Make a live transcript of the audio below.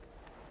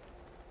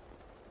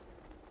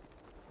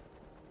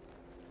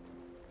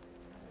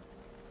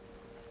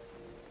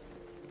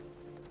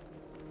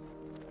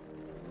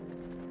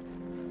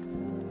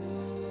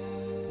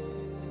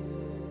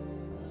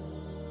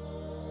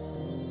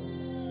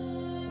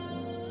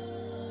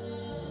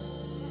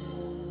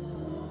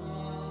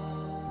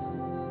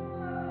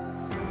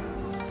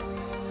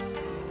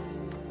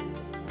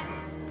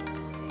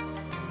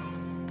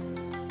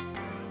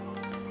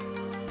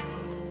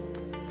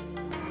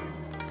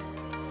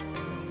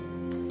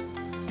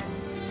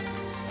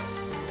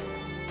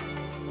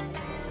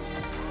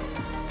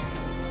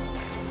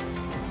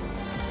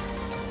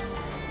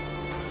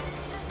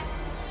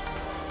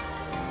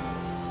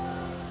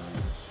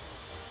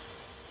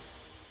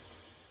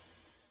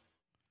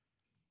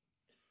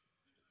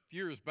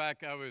few years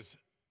back, I was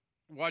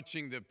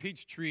watching the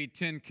Peachtree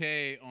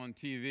 10K on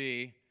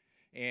TV,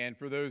 and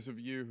for those of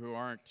you who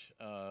aren't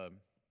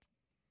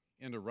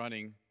into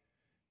running,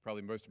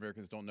 probably most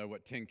Americans don't know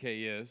what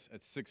 10K is.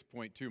 It's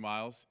 6.2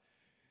 miles.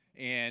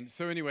 And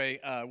so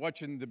anyway,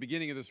 watching the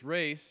beginning of this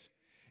race,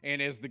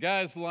 and as the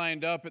guys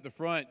lined up at the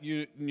front,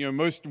 you know,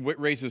 most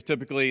races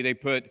typically they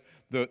put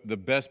the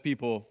best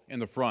people in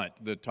the front,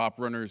 the top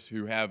runners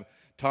who have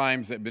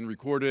times that have been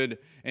recorded,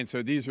 and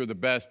so these are the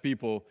best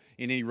people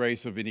in any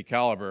race of any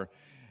caliber.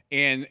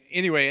 And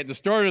anyway, at the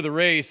start of the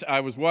race, I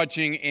was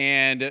watching,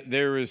 and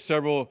there was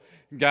several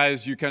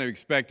guys you kind of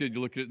expected. You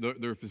look at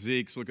their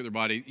physiques, look at their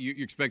body,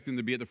 you expect them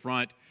to be at the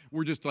front.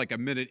 We're just like a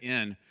minute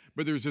in.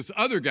 But there's this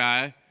other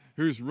guy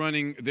who's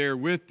running there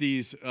with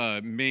these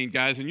main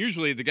guys, and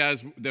usually the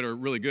guys that are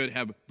really good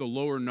have the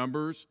lower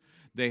numbers.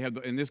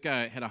 And this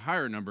guy had a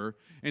higher number.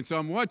 And so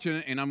I'm watching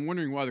it, and I'm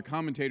wondering why the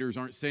commentators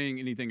aren't saying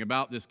anything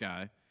about this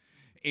guy.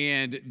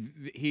 And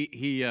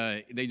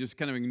they just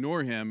kind of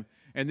ignore him.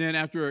 And then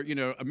after,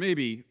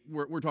 maybe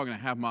we're talking a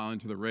half mile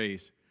into the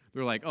race,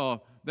 they're like,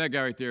 oh, that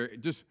guy right there,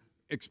 just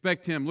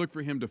expect him, look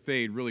for him to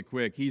fade really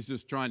quick. He's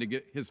just trying to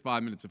get his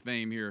 5 minutes of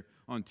fame here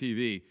on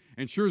TV.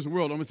 And sure as the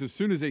world, almost as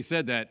soon as they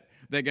said that,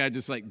 that guy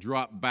just like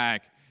dropped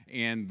back,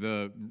 and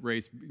the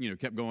race,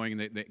 kept going,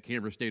 and the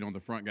camera stayed on the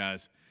front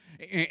guys.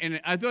 And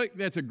I feel like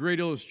that's a great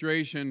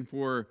illustration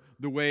for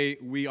the way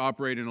we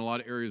operate in a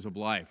lot of areas of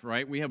life,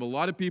 right? We have a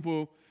lot of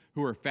people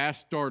who are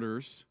fast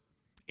starters,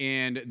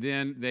 and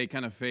then they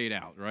kind of fade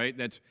out, right?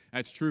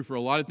 That's true for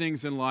a lot of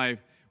things in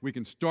life. We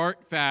can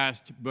start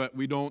fast, but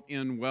we don't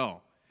end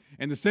well.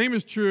 And the same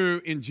is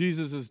true in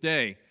Jesus'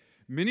 day.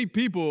 Many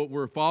people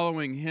were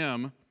following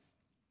him,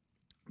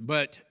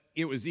 but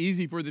it was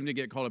easy for them to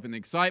get caught up in the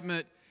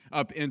excitement,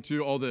 up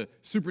into all the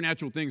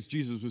supernatural things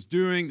Jesus was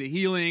doing, the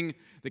healing,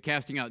 the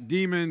casting out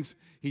demons.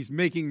 He's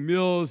making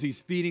meals,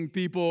 he's feeding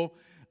people,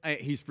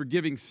 he's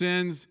forgiving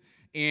sins,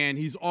 and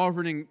he's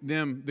offering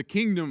them the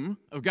kingdom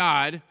of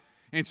God.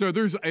 And so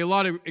there's a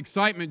lot of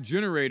excitement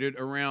generated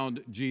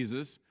around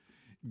Jesus,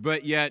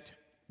 but yet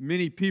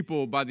many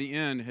people by the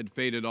end had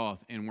faded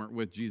off and weren't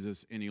with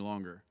Jesus any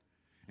longer.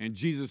 And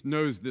Jesus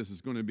knows this is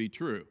going to be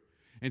true.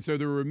 And so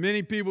there were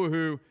many people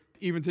who,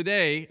 even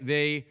today,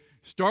 they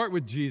start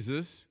with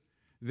Jesus.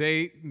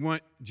 They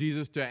want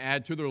Jesus to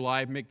add to their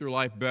life, make their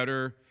life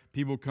better.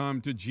 People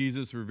come to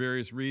Jesus for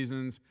various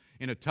reasons.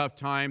 In a tough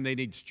time, they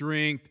need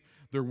strength.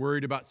 They're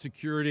worried about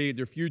security,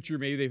 their future.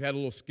 Maybe they've had a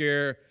little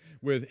scare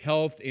with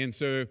health, and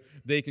so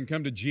they can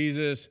come to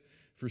Jesus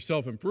for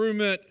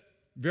self-improvement,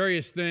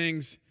 various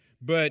things.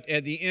 But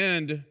at the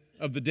end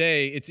of the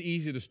day, it's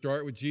easy to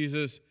start with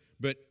Jesus,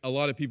 but a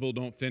lot of people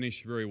don't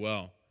finish very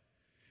well.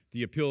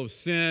 The appeal of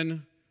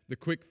sin, the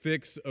quick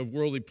fix of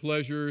worldly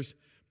pleasures,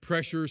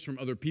 pressures from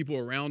other people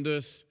around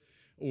us,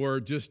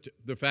 or just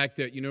the fact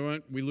that,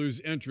 we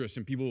lose interest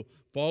and people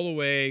fall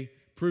away,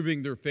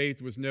 proving their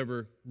faith was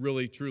never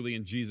really, truly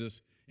in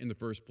Jesus in the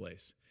first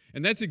place.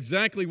 And that's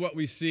exactly what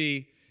we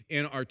see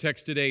in our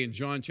text today in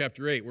John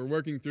chapter 8. We're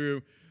working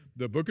through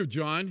the book of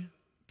John,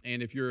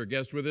 and if you're a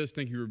guest with us,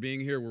 thank you for being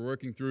here. We're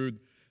working through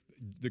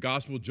the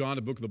Gospel of John,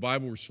 the book of the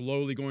Bible. We're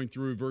slowly going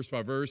through verse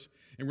by verse,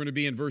 and we're going to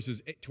be in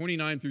verses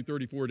 29 through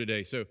 34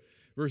 today. So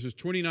verses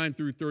 29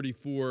 through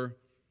 34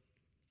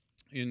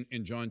 in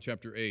John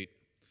chapter 8.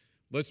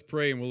 Let's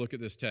pray, and we'll look at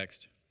this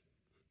text.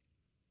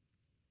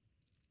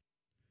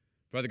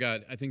 Father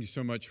God, I thank you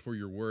so much for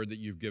your word that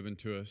you've given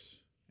to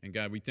us. And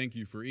God, we thank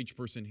you for each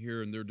person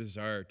here and their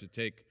desire to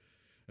take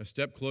a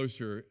step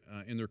closer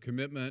in their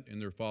commitment and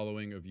their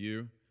following of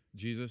you,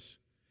 Jesus.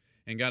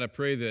 And God, I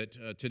pray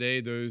that today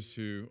those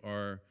who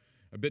are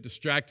a bit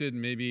distracted,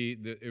 maybe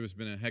it has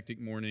been a hectic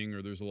morning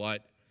or there's a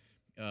lot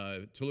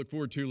to look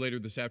forward to later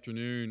this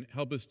afternoon,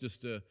 help us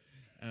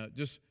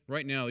just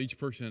right now, each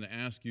person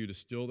ask you to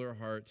still their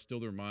heart, still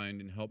their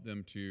mind, and help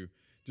them to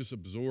just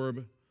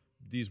absorb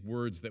these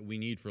words that we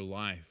need for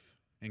life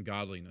and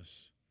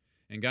godliness.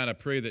 And God, I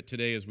pray that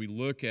today as we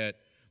look at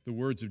the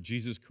words of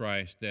Jesus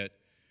Christ, that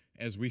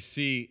as we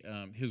see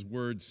his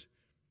words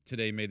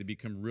today, may they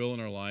become real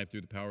in our life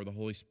through the power of the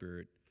Holy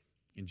Spirit.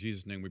 In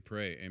Jesus' name we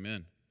pray,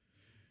 amen.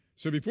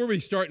 So before we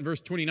start in verse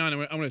 29,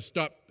 I want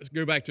to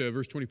go back to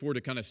verse 24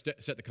 to kind of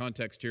set the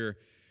context here.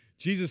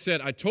 Jesus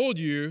said, I told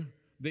you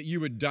that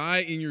you would die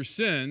in your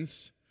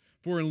sins,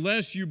 for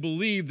unless you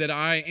believe that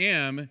I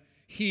am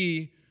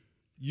he,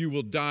 you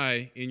will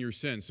die in your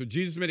sins. So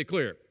Jesus made it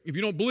clear. If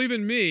you don't believe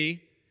in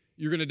me,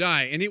 you're going to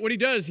die. And what he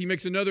does, he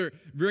makes another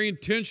very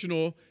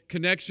intentional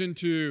connection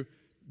to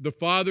the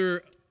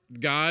Father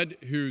God,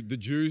 who the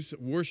Jews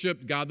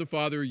worshiped, God the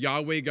Father,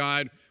 Yahweh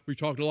God. We've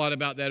talked a lot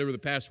about that over the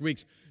past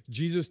weeks.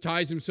 Jesus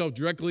ties himself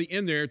directly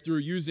in there through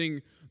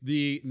using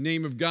the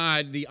name of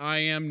God, the I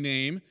am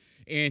name,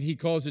 and he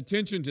calls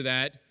attention to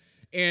that.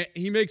 And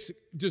he makes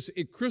just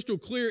it crystal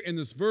clear in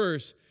this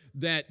verse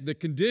that the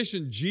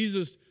condition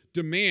Jesus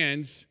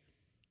demands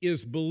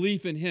is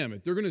belief in him.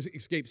 If they're going to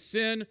escape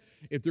sin,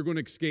 if they're going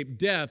to escape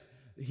death,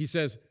 he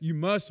says, you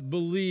must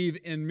believe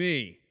in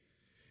me.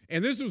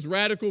 And this was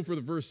radical for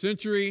the first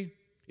century.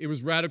 It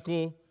was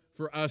radical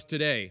for us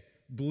today.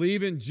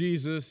 Believe in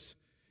Jesus,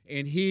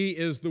 and he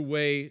is the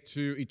way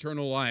to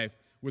eternal life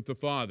with the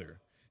Father.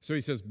 So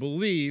he says,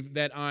 believe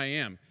that I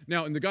am.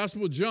 Now, in the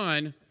Gospel of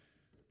John,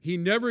 he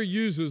never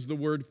uses the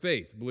word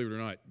faith, believe it or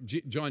not.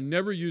 John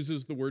never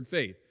uses the word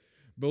faith.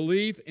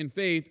 Belief and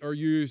faith are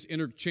used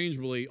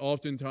interchangeably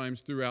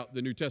oftentimes throughout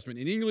the New Testament.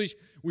 In English,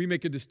 we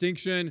make a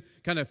distinction.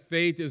 Kind of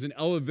faith is an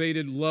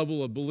elevated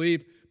level of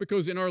belief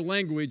because in our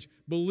language,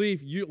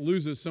 belief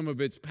loses some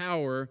of its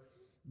power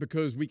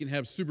because we can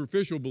have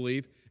superficial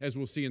belief, as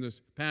we'll see in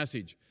this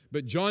passage.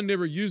 But John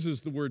never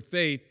uses the word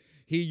faith.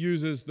 He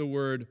uses the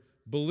word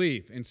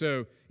belief. And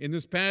so in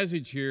this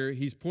passage here,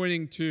 he's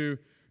pointing to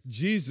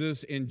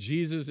Jesus, and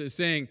Jesus is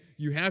saying,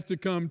 you have to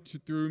come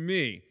through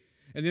me.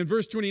 And then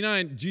verse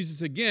 29,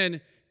 Jesus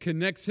again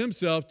connects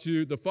himself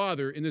to the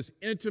Father in this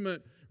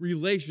intimate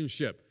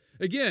relationship.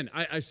 Again,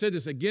 I've said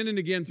this again and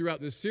again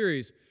throughout this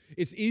series.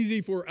 It's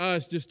easy for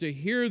us just to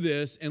hear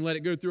this and let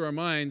it go through our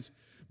minds,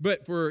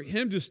 but for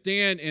him to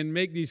stand and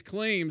make these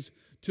claims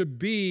to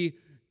be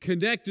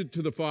connected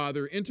to the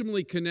Father,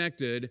 intimately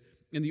connected,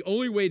 and the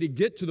only way to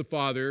get to the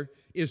Father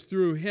is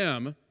through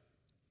him.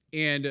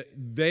 And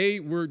they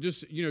were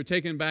just,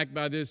 taken back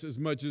by this as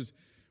much as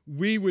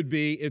we would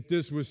be if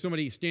this was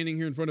somebody standing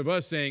here in front of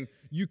us saying,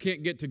 you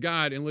can't get to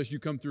God unless you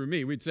come through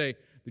me. We'd say,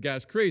 the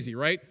guy's crazy,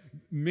 right?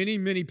 Many,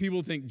 many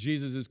people think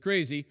Jesus is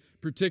crazy,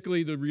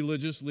 particularly the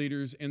religious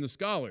leaders and the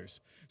scholars.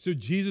 So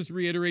Jesus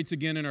reiterates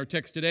again in our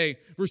text today,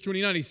 verse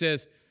 29, he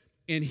says,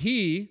 and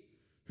he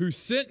who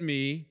sent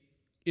me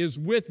is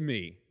with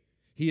me.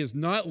 He has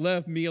not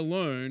left me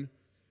alone,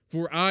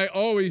 for I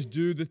always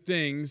do the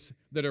things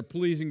that are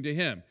pleasing to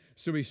him.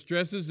 So he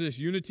stresses this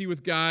unity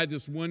with God,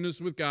 this oneness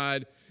with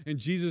God, and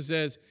Jesus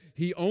says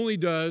he only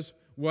does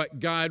what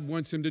God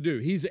wants him to do.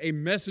 He's a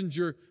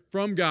messenger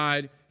from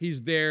God.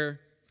 He's there.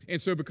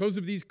 And so because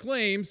of these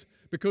claims,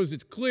 because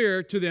it's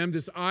clear to them,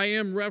 this I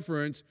am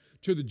reference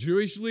to the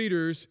Jewish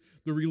leaders,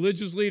 the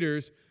religious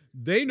leaders,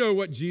 they know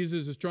what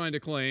Jesus is trying to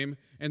claim,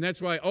 and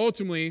that's why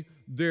ultimately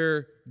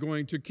they're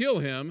going to kill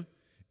him.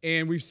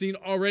 And we've seen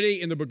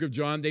already in the book of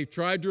John, they've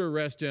tried to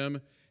arrest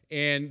him,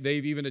 and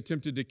they've even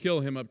attempted to kill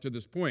him up to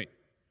this point.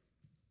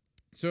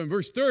 So in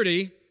verse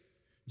 30,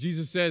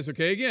 Jesus says,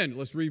 okay, again,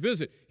 let's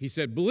revisit. He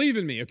said, believe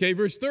in me. Okay,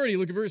 verse 30,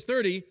 look at verse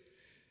 30.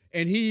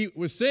 And he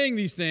was saying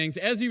these things.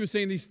 As he was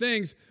saying these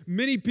things,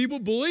 many people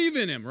believe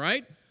in him,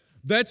 right?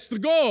 That's the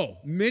goal.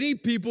 Many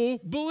people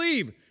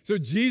believe. So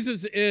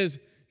Jesus is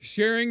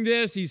sharing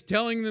this. He's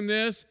telling them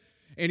this.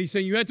 And he's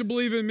saying, you have to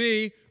believe in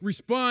me.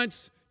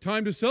 Response,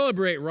 time to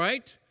celebrate,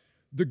 right?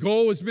 The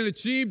goal has been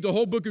achieved. The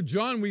whole book of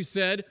John, we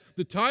said,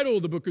 the title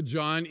of the book of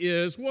John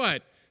is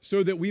what?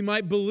 So that we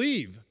might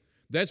believe.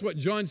 That's what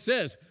John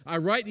says. I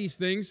write these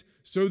things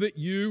so that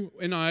you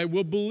and I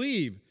will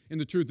believe in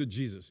the truth of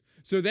Jesus.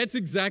 So that's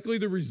exactly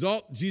the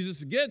result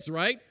Jesus gets,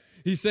 right?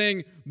 He's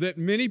saying that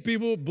many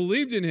people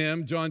believed in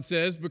him, John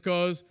says,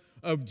 because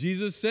of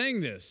Jesus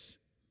saying this.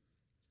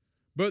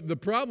 But the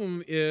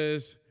problem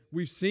is,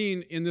 we've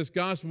seen in this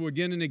gospel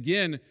again and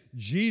again,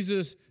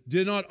 Jesus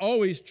did not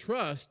always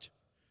trust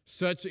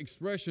such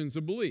expressions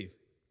of belief.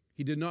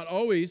 He did not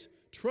always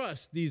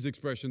trust these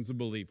expressions of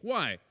belief.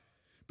 Why?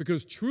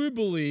 Because true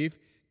belief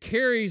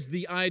carries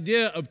the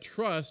idea of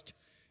trust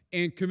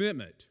and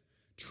commitment.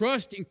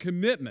 Trust and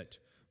commitment.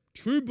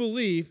 True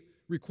belief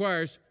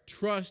requires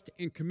trust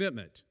and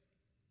commitment.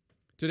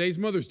 Today's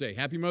Mother's Day.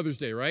 Happy Mother's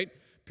Day, right?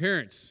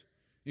 Parents,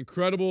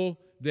 incredible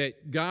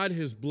that God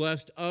has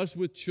blessed us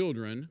with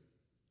children.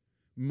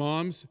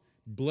 Moms,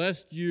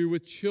 blessed you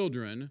with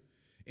children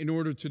in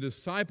order to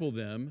disciple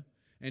them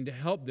and to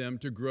help them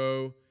to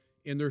grow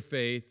in their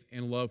faith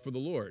and love for the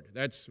Lord.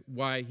 That's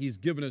why he's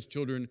given us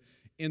children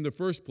in the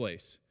first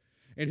place.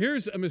 And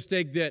here's a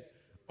mistake that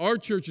our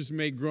church has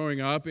made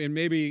growing up, and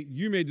maybe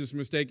you made this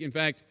mistake. In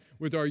fact,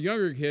 with our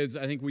younger kids,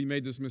 I think we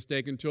made this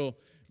mistake until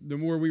the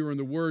more we were in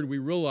the Word, we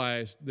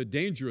realized the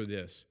danger of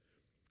this.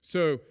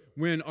 So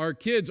when our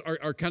kids,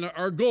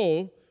 our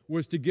goal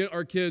was to get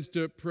our kids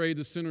to pray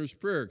the sinner's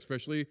prayer,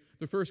 especially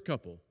the first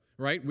couple.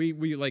 Right?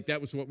 We like that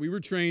was what we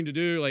were trained to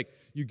do. Like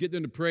you get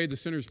them to pray the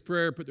sinner's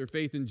prayer, put their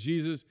faith in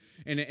Jesus,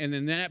 and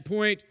then that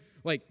point,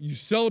 like you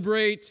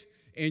celebrate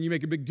and you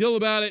make a big deal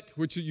about it,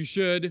 which you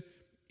should.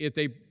 If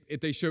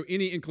they show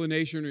any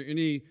inclination or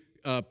any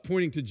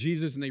pointing to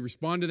Jesus and they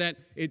respond to that,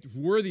 it's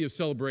worthy of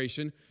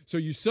celebration. So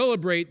you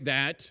celebrate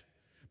that.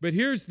 But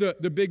here's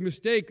the big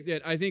mistake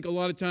that I think a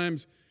lot of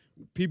times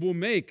people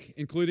make,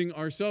 including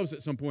ourselves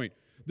at some point,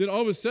 that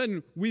all of a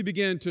sudden we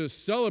begin to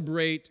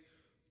celebrate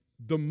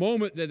the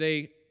moment that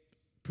they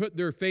put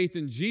their faith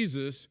in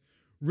Jesus,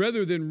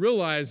 rather than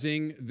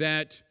realizing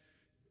that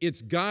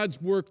it's God's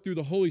work through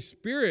the Holy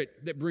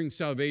Spirit that brings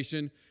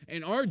salvation,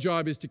 and our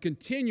job is to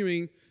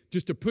continuing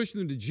just to push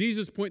them to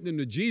Jesus, point them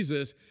to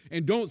Jesus,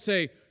 and don't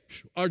say,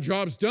 our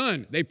job's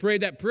done. They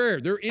prayed that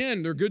prayer. They're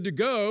in. They're good to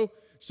go.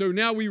 So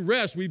now we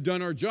rest. We've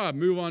done our job.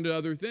 Move on to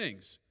other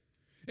things.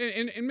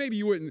 And maybe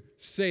you wouldn't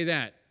say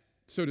that,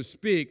 so to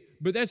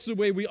speak, but that's the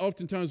way we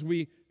oftentimes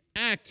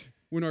act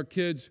when our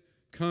kids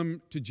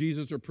come to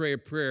Jesus or pray a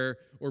prayer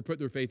or put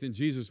their faith in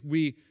Jesus.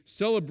 We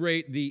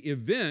celebrate the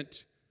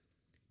event,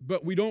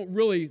 but we don't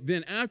really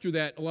then after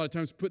that a lot of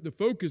times put the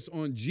focus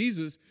on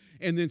Jesus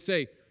and then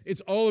say,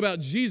 it's all about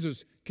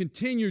Jesus.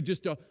 Continue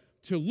just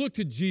to look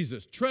to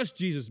Jesus, trust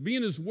Jesus, be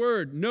in his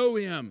word, know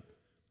him,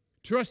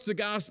 trust the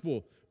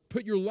gospel,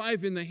 put your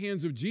life in the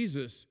hands of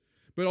Jesus.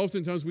 But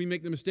oftentimes we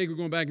make the mistake of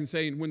going back and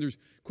saying, when there's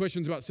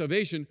questions about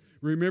salvation,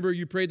 remember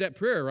you prayed that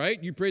prayer,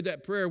 right? You prayed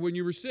that prayer when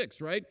you were 6,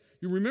 right?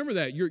 You remember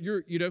that.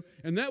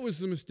 And that was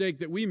the mistake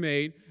that we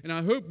made. And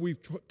I hope we've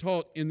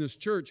taught in this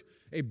church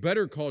a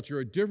better culture,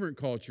 a different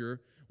culture,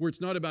 where it's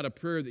not about a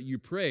prayer that you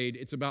prayed.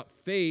 It's about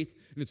faith,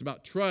 and it's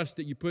about trust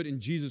that you put in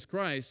Jesus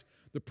Christ,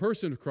 the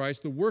person of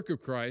Christ, the work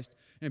of Christ,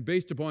 and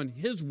based upon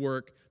his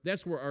work,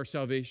 that's where our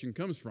salvation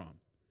comes from.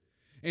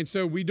 And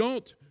so we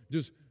don't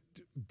just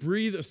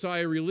breathe a sigh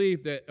of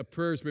relief that a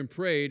prayer has been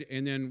prayed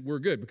and then we're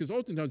good. Because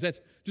oftentimes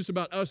that's just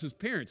about us as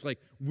parents. Like,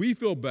 we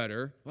feel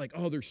better, like,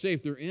 oh, they're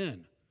safe, they're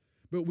in.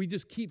 But we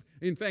just keep,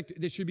 in fact,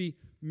 there should be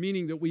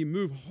meaning that we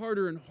move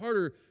harder and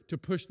harder to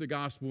push the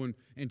gospel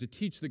and to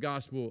teach the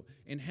gospel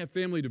and have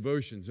family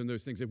devotions and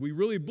those things. If we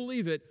really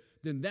believe it,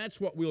 then that's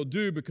what we'll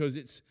do, because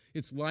it's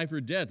life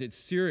or death. It's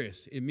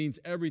serious. It means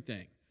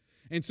everything.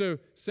 And so,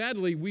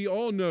 sadly, we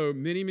all know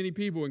many, many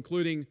people,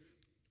 including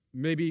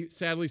maybe,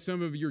 sadly,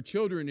 some of your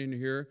children in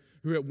here,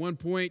 who at one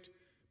point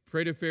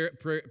prayed a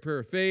prayer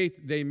of faith.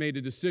 They made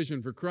a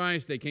decision for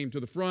Christ. They came to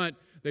the front.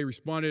 They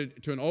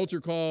responded to an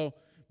altar call.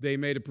 They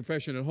made a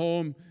profession at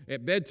home,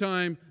 at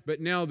bedtime,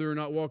 but now they're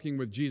not walking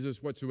with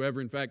Jesus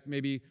whatsoever. In fact,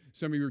 maybe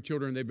some of your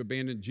children, they've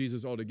abandoned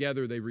Jesus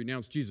altogether. They've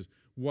renounced Jesus.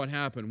 What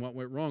happened? What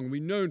went wrong?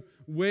 We've known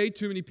way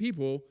too many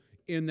people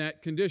in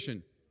that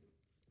condition.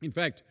 In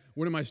fact,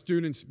 one of my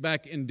students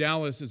back in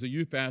Dallas as a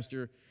youth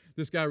pastor,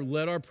 this guy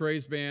led our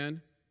praise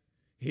band.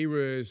 He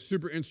was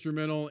super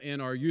instrumental in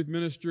our youth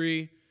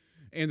ministry.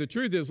 And the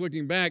truth is,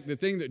 looking back, the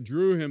thing that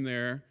drew him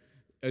there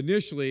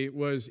initially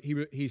was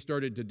he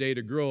started to date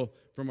a girl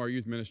from our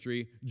youth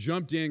ministry,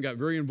 jumped in, got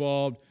very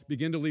involved,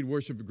 began to lead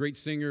worship, a great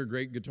singer,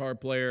 great guitar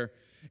player.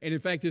 And in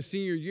fact, his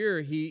senior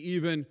year, he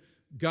even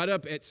got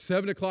up at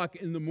 7 o'clock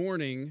in the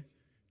morning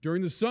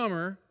during the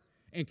summer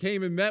and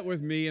came and met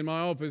with me in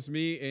my office,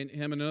 me and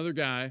him and another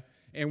guy,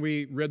 and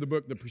we read the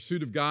book, The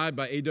Pursuit of God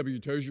by A.W.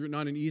 Tozer,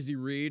 not an easy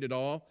read at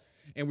all.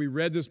 And we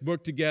read this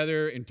book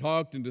together and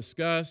talked and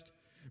discussed.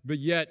 But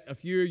yet, a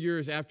few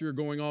years after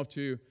going off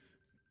to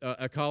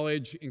a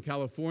college in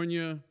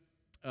California,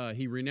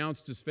 he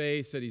renounced his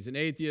faith, said he's an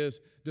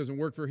atheist, doesn't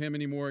work for him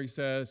anymore, he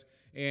says,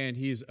 and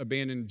he's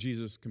abandoned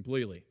Jesus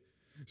completely.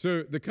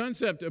 So the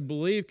concept of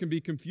belief can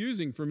be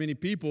confusing for many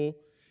people,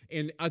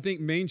 and I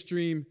think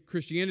mainstream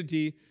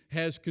Christianity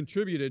has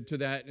contributed to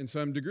that in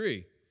some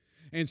degree.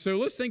 And so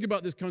let's think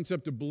about this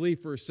concept of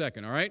belief for a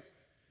second, all right?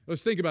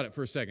 Let's think about it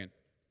for a second.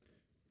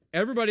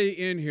 Everybody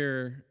in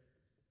here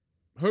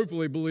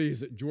hopefully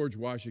believes that George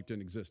Washington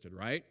existed,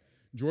 right?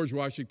 George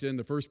Washington,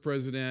 the first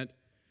president.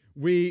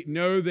 We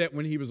know that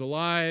when he was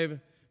alive,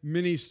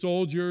 many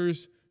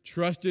soldiers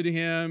trusted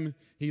him.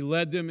 He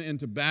led them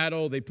into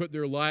battle. They put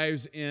their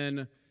lives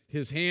in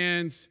his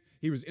hands.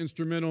 He was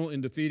instrumental in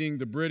defeating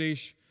the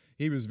British.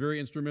 He was very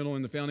instrumental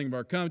in the founding of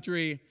our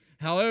country.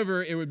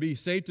 However, it would be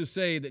safe to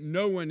say that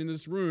no one in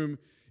this room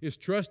is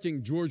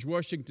trusting George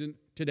Washington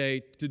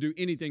today to do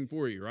anything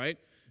for you, right?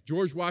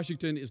 George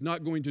Washington is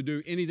not going to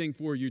do anything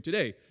for you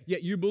today.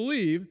 Yet you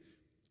believe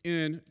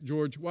in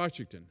George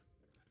Washington.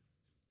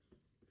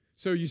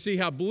 So you see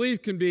how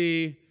belief can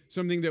be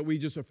something that we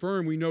just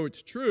affirm, we know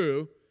it's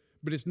true,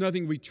 but it's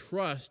nothing we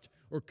trust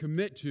or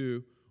commit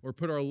to or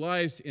put our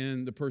lives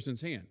in the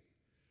person's hand.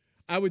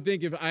 I would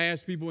think if I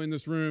asked people in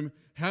this room,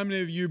 how many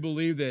of you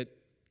believe that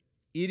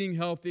eating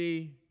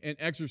healthy and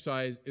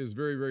exercise is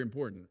very, very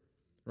important,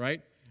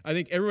 right? I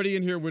think everybody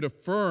in here would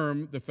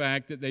affirm the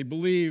fact that they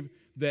believe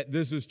that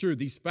this is true.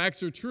 These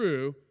facts are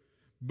true,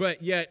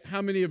 but yet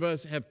how many of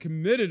us have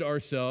committed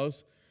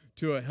ourselves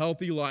to a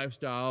healthy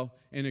lifestyle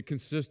and a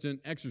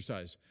consistent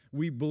exercise?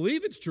 We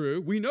believe it's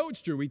true. We know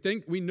it's true.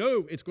 We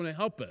know it's going to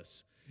help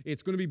us.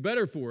 It's going to be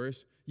better for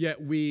us,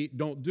 yet we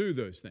don't do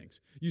those things.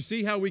 You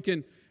see how we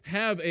can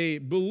have a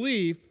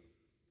belief,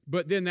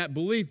 but then that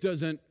belief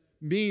doesn't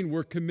mean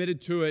we're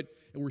committed to it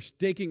and we're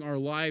staking our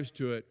lives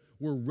to it.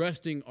 We're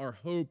resting our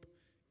hope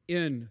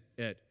in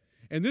it.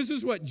 And this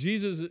is what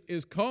Jesus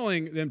is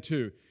calling them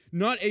to.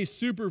 Not a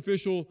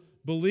superficial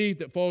belief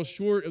that falls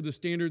short of the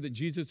standard that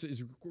Jesus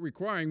is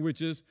requiring,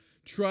 which is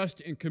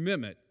trust and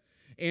commitment.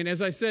 And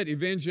as I said,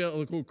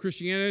 evangelical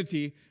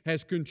Christianity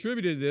has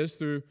contributed to this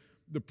through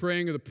the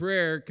praying of the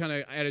prayer kind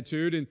of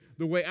attitude. And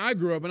the way I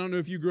grew up, I don't know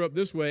if you grew up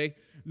this way,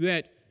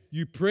 that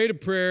you prayed a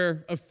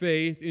prayer of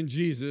faith in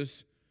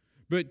Jesus,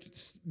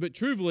 but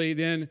truthfully,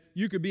 then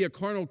you could be a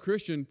carnal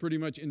Christian pretty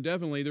much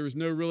indefinitely. There was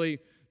no really,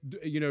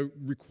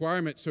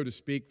 requirement, so to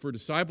speak, for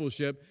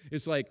discipleship.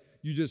 It's like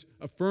you just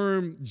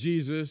affirm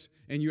Jesus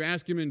and you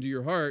ask him into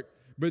your heart.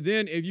 But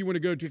then if you want to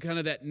go to kind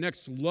of that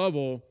next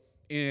level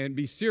and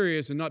be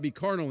serious and not be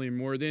carnal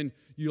anymore, then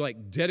you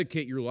like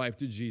dedicate your life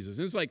to Jesus.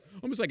 And it's like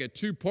almost like a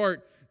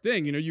two-part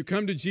thing. You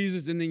come to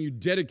Jesus and then you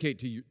dedicate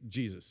to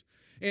Jesus.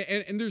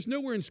 And there's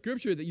nowhere in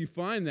Scripture that you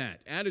find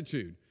that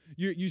attitude.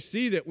 You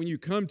see that when you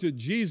come to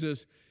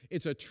Jesus,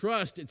 it's a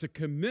trust, it's a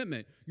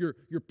commitment.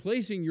 You're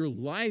placing your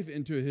life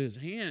into his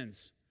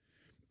hands.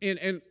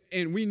 And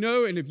we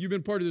know, and if you've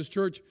been part of this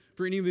church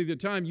for any length of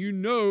time, you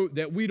know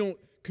that we don't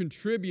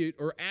contribute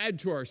or add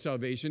to our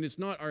salvation. It's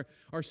not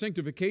our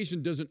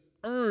sanctification doesn't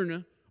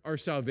earn our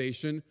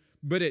salvation,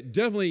 but it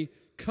definitely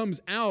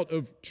comes out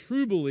of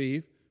true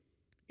belief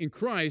in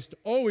Christ,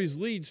 always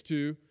leads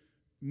to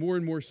more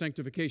and more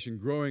sanctification,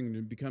 growing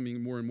and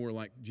becoming more and more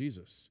like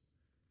Jesus.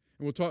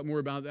 And we'll talk more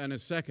about that in a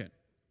second.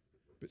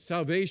 But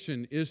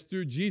salvation is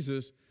through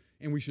Jesus,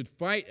 and we should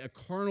fight a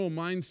carnal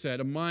mindset,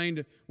 a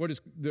mind. What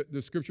does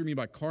the Scripture mean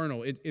by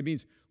carnal? It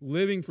means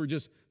living for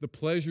just the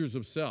pleasures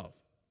of self.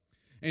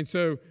 And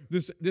so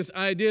this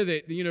idea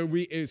that,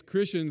 we as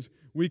Christians,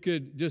 we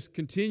could just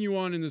continue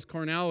on in this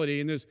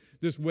carnality and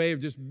this way of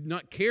just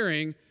not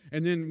caring,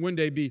 and then one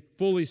day be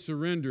fully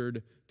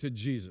surrendered to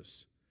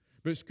Jesus.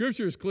 But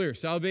Scripture is clear.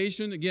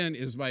 Salvation, again,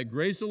 is by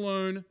grace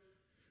alone,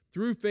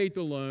 through faith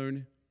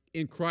alone,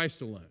 in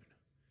Christ alone.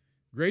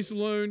 Grace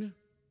alone,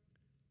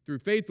 through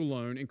faith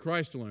alone, in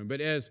Christ alone. But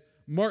as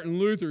Martin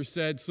Luther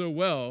said so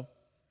well,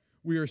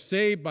 we are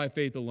saved by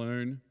faith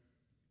alone,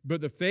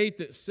 but the faith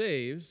that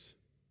saves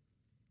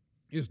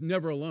is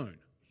never alone.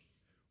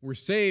 We're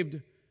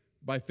saved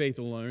by faith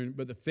alone,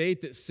 but the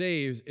faith that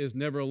saves is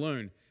never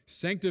alone.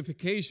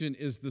 Sanctification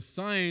is the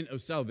sign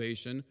of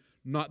salvation,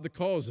 not the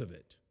cause of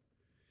it.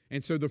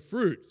 And so the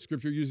fruit,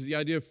 Scripture uses the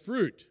idea of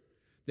fruit,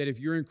 that if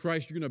you're in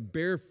Christ, you're going to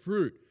bear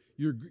fruit.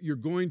 There's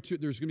going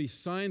to be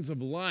signs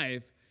of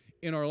life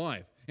in our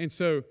life. And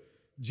so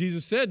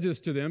Jesus said this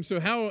to them. So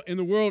how in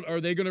the world are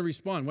they going to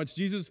respond? What's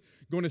Jesus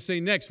going to say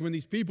next when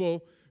these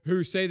people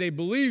who say they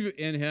believe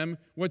in him,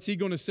 what's he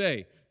going to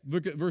say?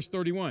 Look at verse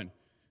 31.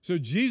 So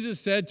Jesus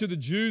said to the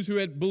Jews who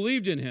had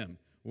believed in him,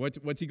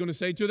 what's he going to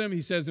say to them?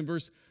 He says in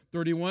verse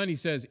 31, he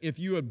says, if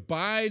you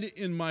abide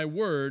in my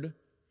word,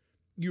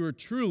 you are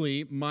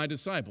truly my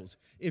disciples.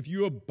 If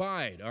you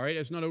abide, all right,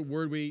 that's not a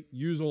word we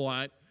use a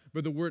lot,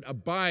 but the word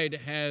abide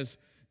has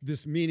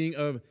this meaning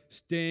of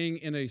staying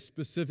in a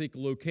specific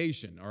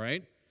location, all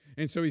right?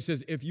 And so he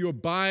says, if you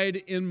abide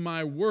in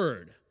my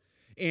word.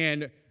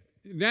 And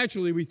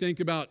naturally, we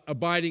think about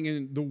abiding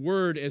in the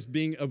word as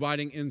being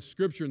abiding in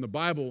Scripture, in the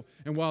Bible.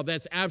 And while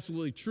that's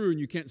absolutely true, and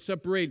you can't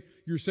separate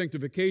your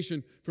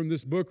sanctification from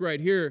this book right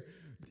here,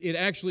 it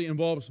actually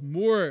involves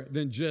more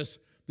than just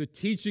the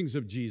teachings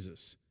of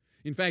Jesus.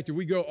 In fact, if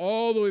we go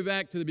all the way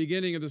back to the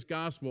beginning of this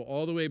gospel,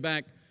 all the way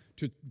back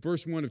to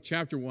verse 1 of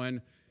chapter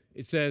 1,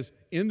 it says,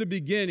 in the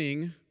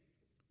beginning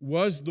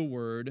was the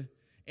Word,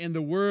 and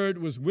the Word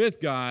was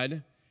with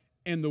God,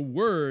 and the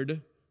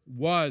Word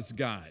was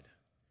God.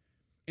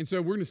 And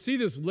so we're going to see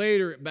this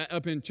later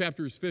up in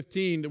chapters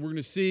 15, that we're going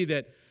to see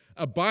that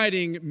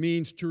abiding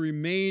means to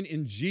remain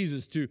in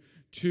Jesus,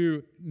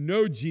 to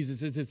know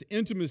Jesus. It's this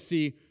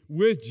intimacy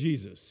with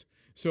Jesus.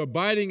 So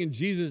abiding in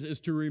Jesus is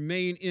to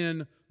remain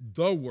in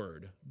the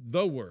Word,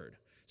 the Word.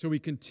 So we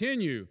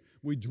continue,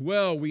 we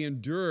dwell, we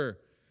endure,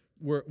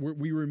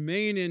 we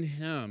remain in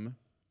him,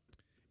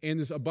 and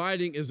this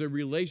abiding is a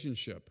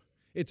relationship.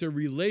 It's a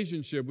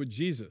relationship with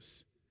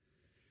Jesus.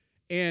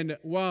 And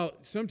while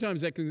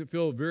sometimes that can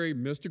feel very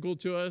mystical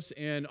to us,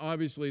 and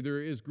obviously there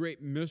is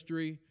great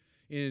mystery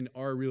in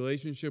our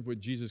relationship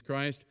with Jesus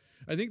Christ,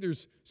 I think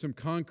there's some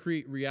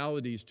concrete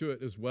realities to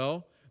it as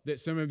well, that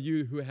some of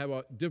you who have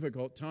a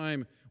difficult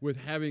time with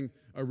having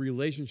a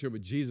relationship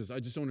with Jesus, I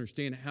just don't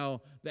understand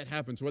how that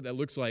happens, what that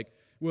looks like.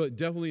 Well, it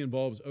definitely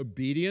involves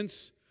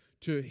obedience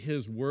to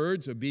his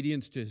words,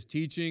 obedience to his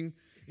teaching.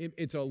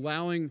 It's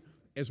allowing,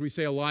 as we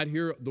say a lot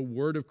here, the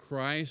word of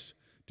Christ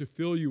to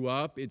fill you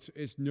up.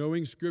 It's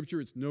knowing Scripture,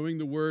 it's knowing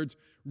the words,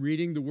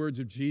 reading the words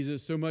of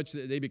Jesus so much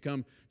that they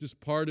become just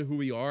part of who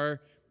we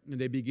are, and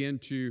they begin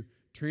to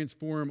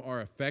transform our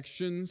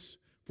affections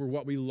for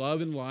what we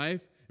love in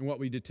life and what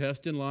we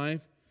detest in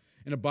life.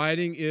 And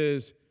abiding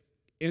is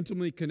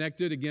intimately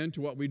connected, again,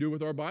 to what we do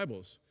with our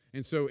Bibles.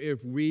 And so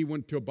if we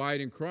want to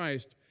abide in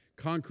Christ,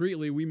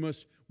 concretely, we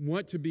must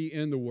want to be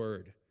in the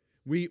Word.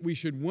 We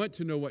should want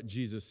to know what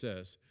Jesus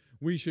says.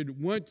 We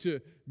should want to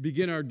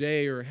begin our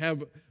day or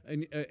have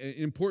an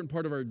important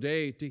part of our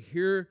day to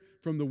hear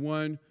from the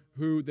one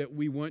that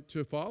we want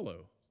to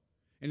follow.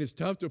 And it's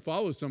tough to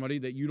follow somebody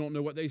that you don't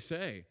know what they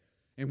say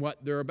and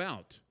what they're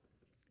about.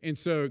 And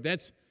so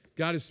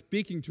God is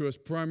speaking to us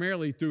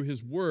primarily through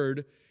his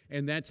word,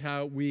 and that's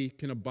how we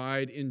can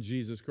abide in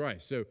Jesus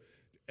Christ. So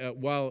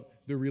while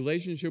the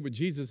relationship with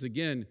Jesus,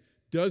 again,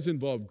 does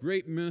involve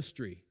great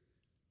mystery,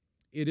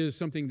 it is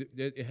something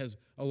that it has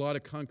a lot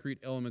of concrete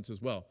elements as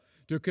well.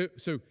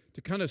 So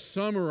to kind of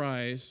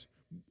summarize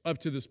up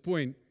to this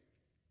point,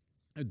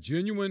 a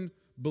genuine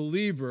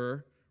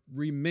believer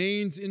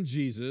remains in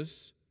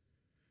Jesus,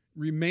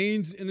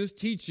 remains in his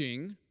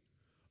teaching,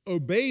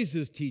 obeys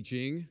his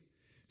teaching,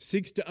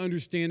 seeks to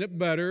understand it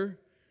better,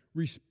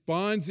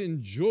 responds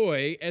in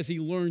joy as he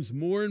learns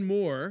more and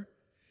more,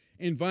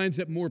 and finds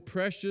it more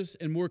precious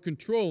and more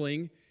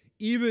controlling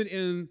even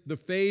in the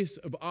face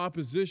of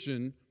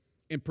opposition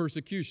and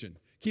persecution.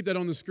 Keep that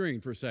on the screen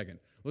for a second.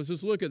 Let's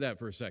just look at that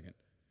for a second.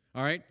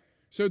 All right?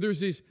 So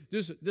there's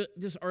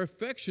our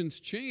affections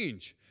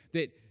change.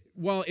 That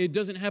while it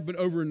doesn't happen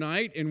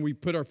overnight and we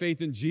put our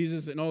faith in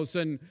Jesus and all of a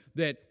sudden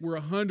that we're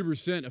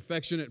 100%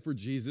 affectionate for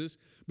Jesus,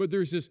 but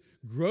there's this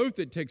growth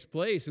that takes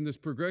place and this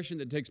progression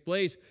that takes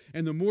place.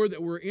 And the more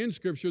that we're in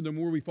Scripture, the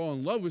more we fall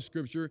in love with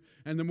Scripture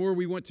and the more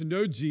we want to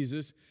know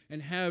Jesus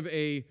and have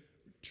a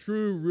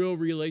true, real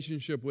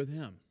relationship with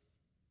Him.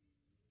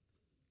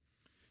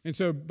 And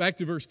so back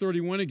to verse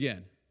 31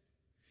 again.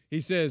 He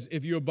says,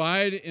 if you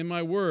abide in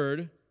my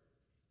word,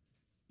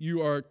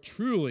 you are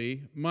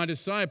truly my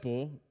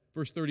disciple,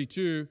 verse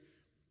 32,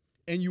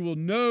 and you will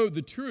know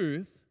the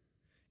truth,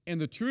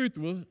 and the truth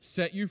will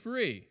set you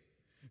free.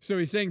 So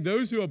he's saying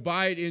those who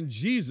abide in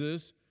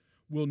Jesus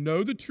will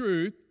know the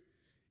truth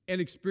and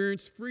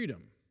experience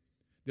freedom.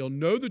 They'll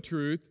know the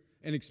truth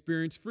and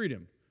experience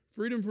freedom.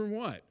 Freedom from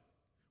what?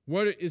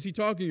 What is he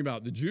talking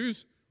about? The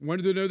Jews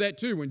wanted to know that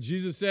too. When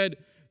Jesus said,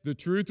 the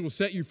truth will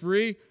set you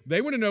free, they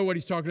want to know what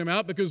he's talking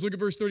about because look at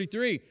verse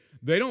 33.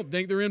 They don't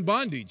think they're in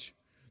bondage.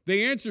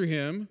 They answer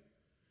him,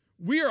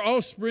 we are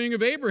offspring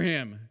of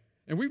Abraham,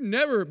 and we've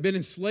never been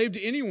enslaved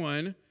to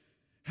anyone.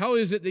 How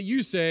is it that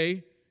you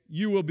say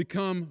you will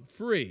become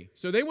free?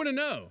 So they want to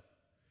know.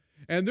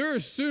 And they're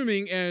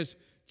assuming as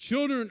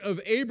children of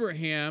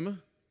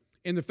Abraham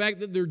and the fact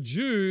that they're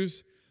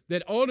Jews,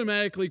 that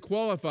automatically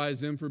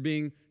qualifies them for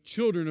being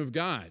children of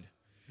God.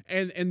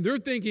 And they're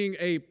thinking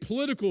a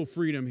political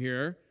freedom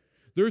here.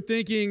 They're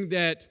thinking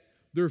that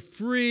they're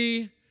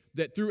free,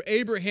 that through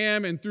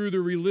Abraham and through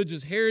their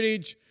religious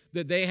heritage,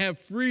 that they have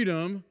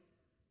freedom.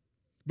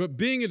 But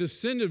being a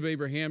descendant of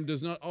Abraham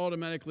does not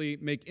automatically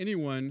make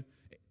anyone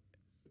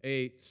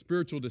a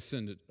spiritual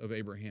descendant of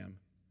Abraham.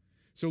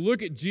 So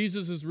look at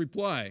Jesus'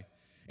 reply.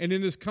 And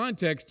in this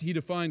context, he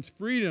defines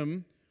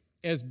freedom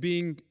as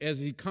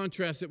he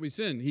contrasts it with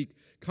sin. He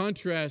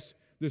contrasts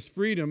this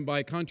freedom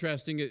by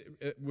contrasting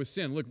it with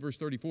sin. Look, verse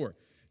 34.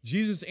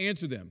 Jesus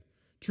answered them,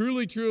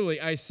 truly, truly,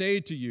 I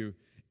say to you,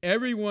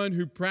 everyone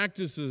who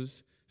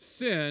practices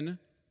sin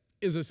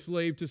is a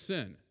slave to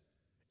sin.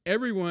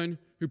 Everyone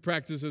who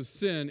practices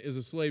sin is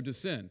a slave to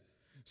sin.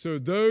 So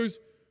those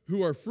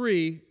who are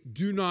free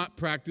do not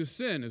practice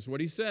sin, is what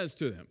he says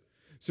to them.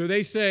 So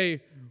they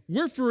say,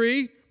 we're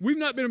free. We've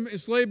not been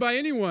enslaved by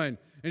anyone.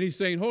 And he's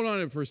saying, hold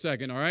on for a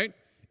second, all right?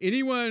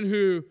 Anyone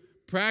who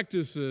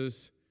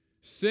practices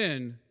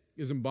sin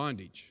is in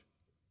bondage.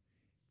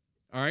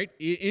 All right?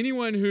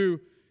 Anyone who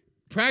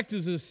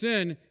practices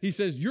sin, he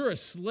says, you're a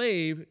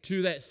slave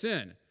to that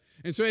sin.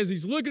 And so as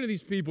he's looking at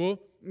these people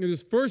in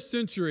this first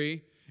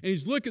century, and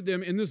he's looking at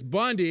them in this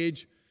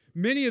bondage,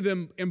 many of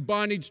them in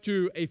bondage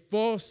to a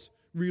false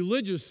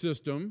religious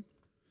system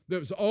that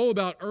was all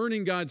about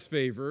earning God's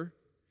favor.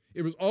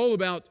 It was all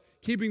about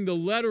keeping the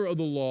letter of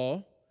the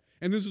law.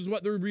 And this is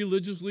what their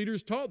religious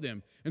leaders taught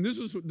them. And this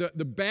is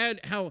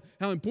how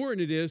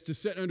important it is to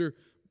sit under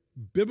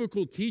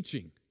biblical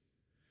teaching.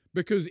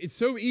 Because it's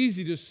so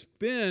easy to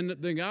spin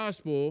the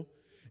gospel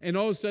and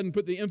all of a sudden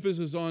put the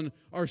emphasis on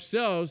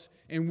ourselves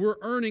and we're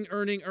earning.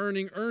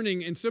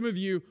 And some of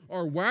you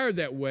are wired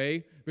that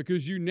way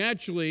because you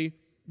naturally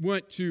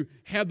want to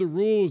have the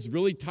rules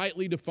really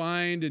tightly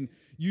defined, and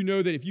you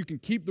know that if you can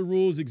keep the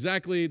rules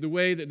exactly the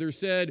way that they're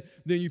said,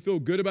 then you feel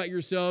good about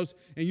yourselves,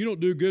 and you don't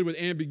do good with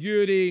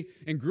ambiguity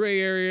and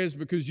gray areas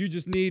because you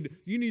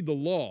need the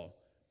law.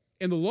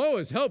 And the law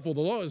is helpful.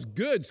 The law is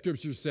good,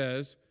 Scripture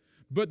says,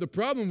 but the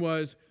problem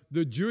was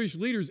the Jewish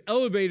leaders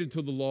elevated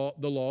to the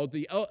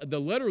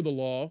letter of the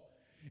law,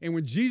 and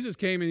when Jesus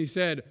came and he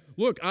said,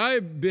 look,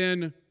 I've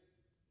been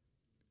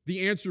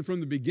the answer from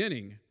the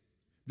beginning,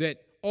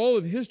 that all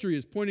of history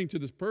is pointing to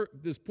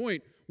this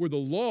point where the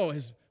law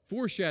has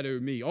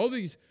foreshadowed me. All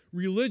these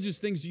religious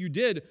things you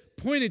did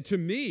pointed to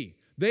me.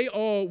 They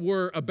all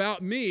were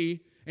about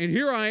me, and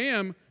here I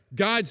am,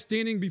 God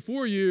standing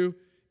before you,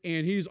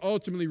 and he's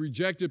ultimately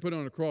rejected, put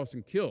on a cross,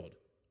 and killed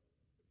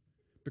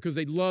because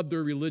they loved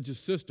their religious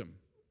system.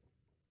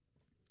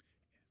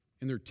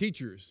 And their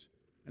teachers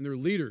and their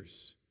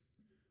leaders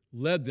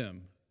led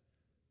them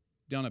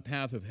down a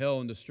path of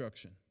hell and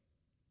destruction.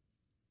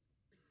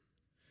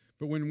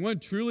 But when one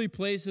truly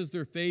places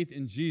their faith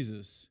in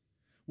Jesus,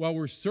 while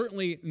we're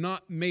certainly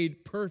not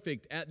made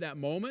perfect at that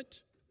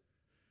moment,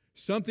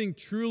 something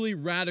truly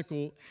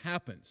radical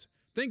happens.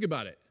 Think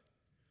about it.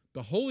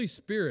 The Holy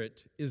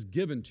Spirit is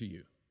given to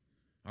you.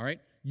 All right?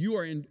 You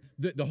are in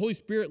the Holy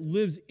Spirit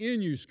lives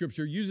in you.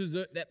 Scripture uses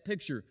that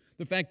picture,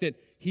 the fact that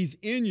he's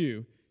in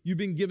you. You've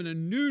been given a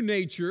new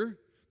nature.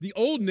 The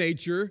old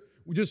nature,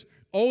 just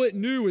all it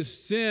knew was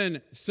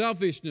sin,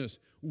 selfishness,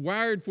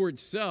 wired for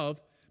itself.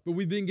 But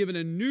we've been given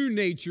a new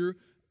nature,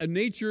 a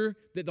nature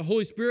that the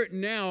Holy Spirit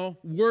now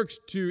works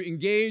to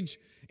engage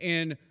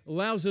and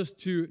allows us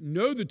to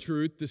know the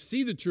truth, to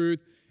see the truth,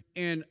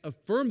 and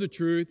affirm the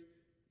truth,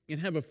 and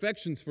have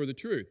affections for the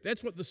truth.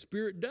 That's what the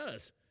Spirit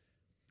does.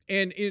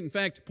 And in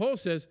fact, Paul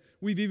says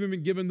we've even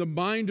been given the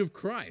mind of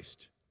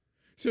Christ.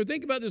 So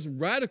think about this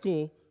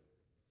radical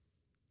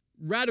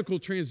radical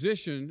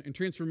transition and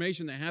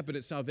transformation that happened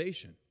at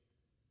salvation.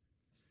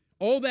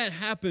 All that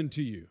happened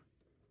to you.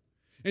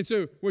 And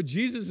so what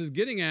Jesus is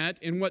getting at,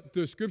 and what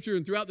the Scripture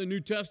and throughout the New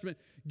Testament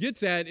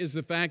gets at, is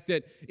the fact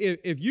that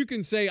if you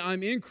can say,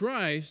 I'm in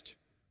Christ,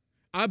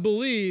 I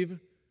believe,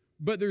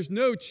 but there's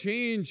no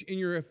change in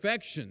your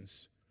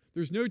affections,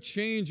 there's no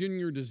change in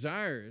your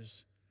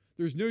desires,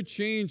 there's no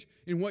change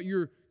in what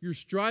you're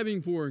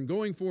striving for and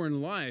going for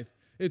in life,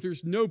 if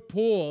there's no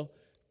pull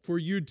for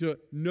you to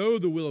know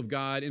the will of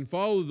God and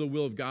follow the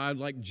will of God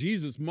like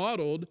Jesus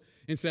modeled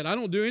and said, I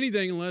don't do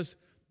anything unless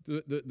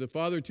the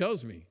Father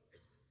tells me.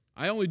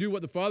 I only do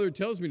what the Father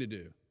tells me to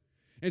do.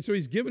 And so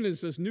he's given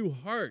us this new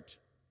heart,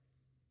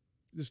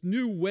 this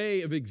new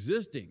way of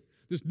existing,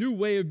 this new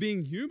way of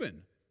being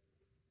human.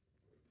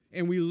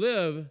 And we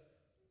live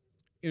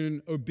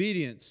in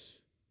obedience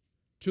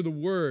to the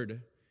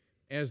Word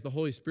as the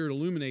Holy Spirit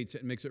illuminates it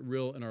and makes it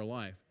real in our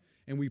life.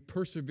 And we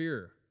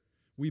persevere.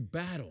 We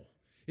battle.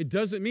 It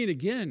doesn't mean,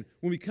 again,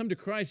 when we come to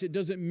Christ, it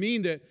doesn't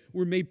mean that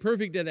we're made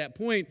perfect at that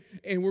point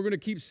and we're going to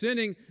keep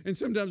sinning, and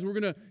sometimes we're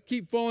going to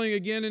keep falling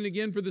again and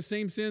again for the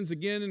same sins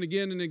again and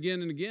again and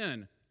again and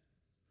again.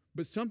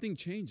 But something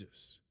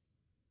changes.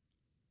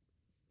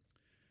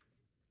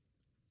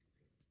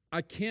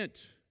 I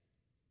can't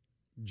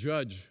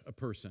judge a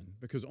person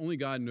because only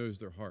God knows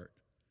their heart.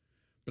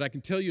 But I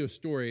can tell you a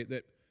story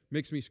that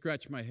makes me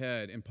scratch my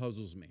head and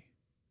puzzles me.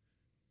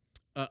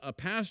 A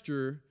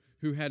pastor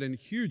who had a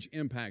huge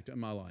impact on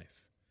my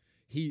life.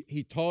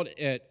 He taught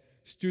at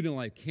student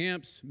life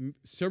camps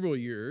several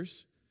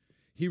years.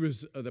 He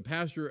was the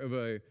pastor of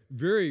a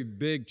very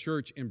big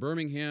church in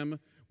Birmingham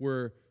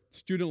where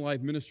Student Life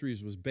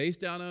Ministries was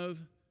based out of.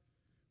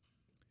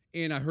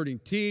 And I heard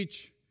him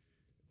teach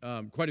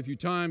quite a few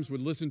times, would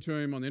listen to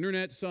him on the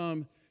internet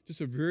some. Just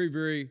a very,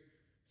 very,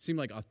 seemed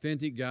like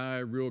authentic guy,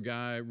 real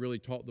guy, really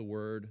taught the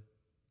word.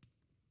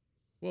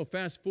 Well,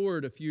 fast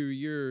forward a few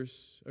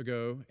years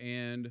ago,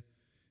 and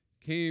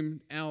came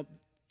out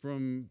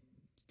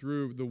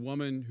through the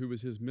woman who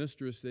was his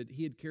mistress that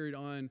he had carried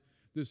on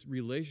this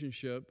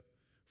relationship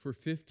for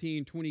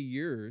 15, 20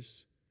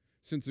 years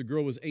since the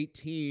girl was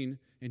 18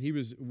 and he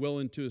was well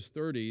into his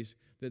 30s,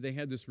 that they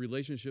had this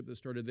relationship that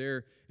started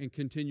there and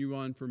continued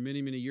on for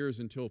many, many years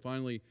until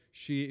finally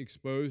she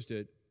exposed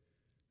it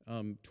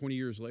 20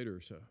 years later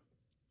or so.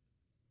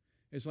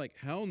 It's like,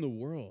 how in the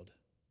world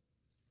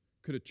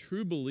could a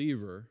true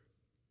believer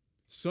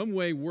some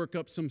way work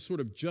up some sort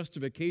of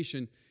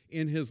justification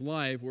in his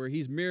life where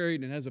he's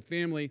married and has a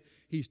family,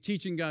 he's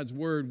teaching God's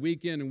word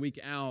week in and week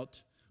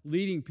out,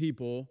 leading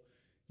people,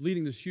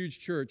 leading this huge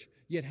church,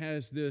 yet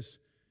has this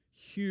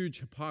huge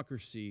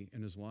hypocrisy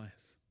in his life?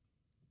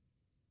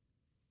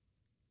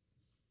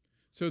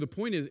 So the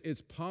point is,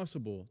 it's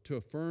possible to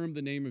affirm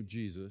the name of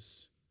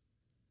Jesus,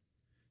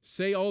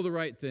 say all the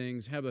right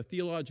things, have a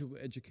theological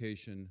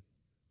education,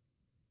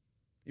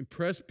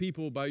 impress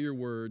people by your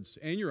words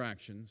and your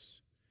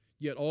actions,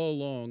 yet all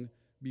along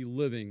be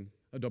living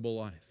a double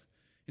life.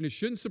 And it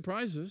shouldn't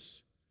surprise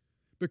us,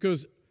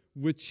 because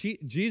with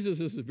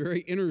Jesus'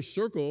 very inner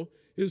circle,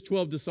 his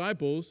 12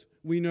 disciples,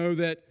 we know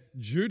that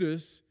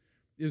Judas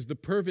is the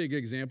perfect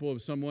example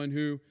of someone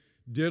who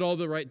did all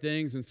the right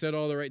things and said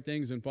all the right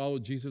things and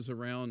followed Jesus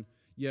around,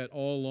 yet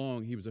all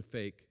along he was a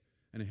fake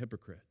and a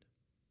hypocrite.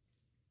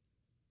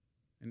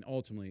 And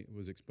ultimately it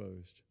was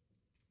exposed.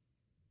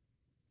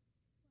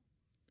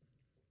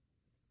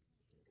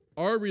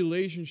 Our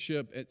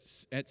relationship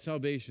at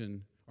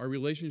salvation, our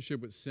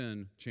relationship with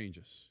sin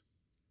changes.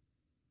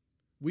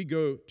 We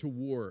go to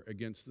war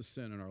against the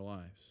sin in our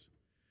lives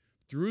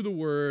through the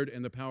Word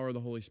and the power of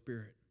the Holy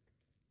Spirit.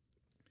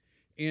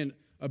 And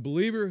a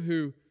believer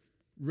who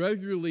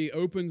regularly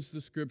opens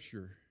the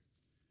Scripture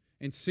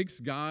and seeks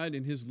God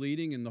and His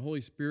leading and the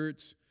Holy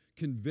Spirit's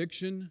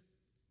conviction,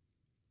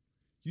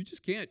 you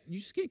just can't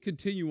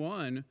continue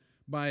on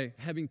by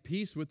having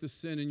peace with the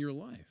sin in your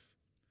life.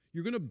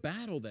 You're going to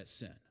battle that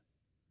sin.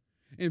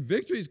 And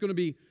victory is going to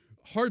be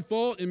hard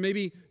fought, and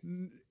maybe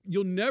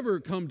you'll never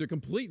come to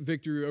complete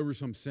victory over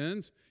some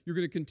sins. You're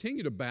going to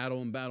continue to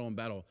battle and battle and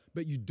battle,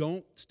 but you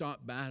don't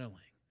stop battling.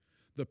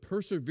 The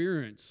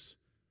perseverance,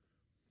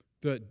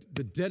 the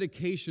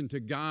dedication to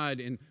God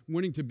and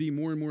wanting to be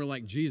more and more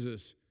like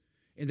Jesus,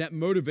 and that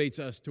motivates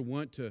us to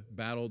want to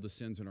battle the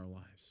sins in our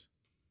lives.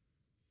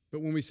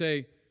 But when we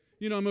say,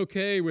 I'm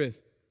okay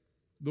with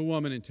the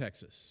woman in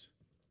Texas,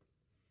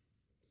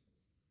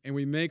 and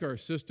we make our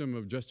system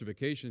of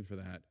justification for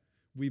that,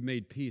 we've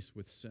made peace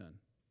with sin.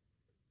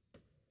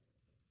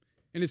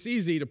 And it's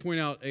easy to point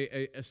out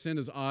a sin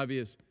as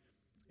obvious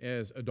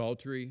as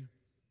adultery,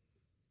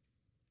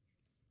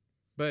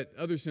 but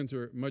other sins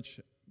are much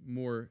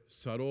more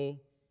subtle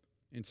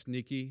and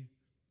sneaky.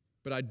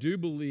 But I do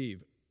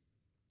believe,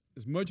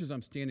 as much as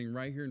I'm standing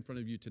right here in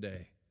front of you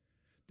today,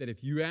 that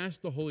if you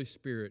ask the Holy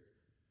Spirit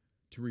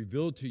to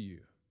reveal to you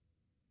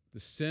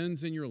the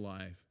sins in your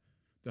life,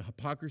 the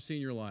hypocrisy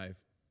in your life,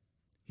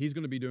 He's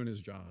going to be doing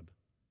His job.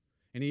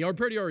 And He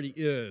already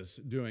is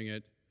doing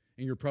it,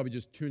 and you're probably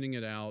just tuning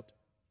it out.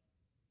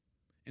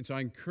 And so I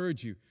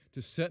encourage you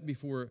to set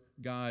before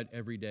God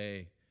every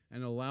day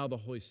and allow the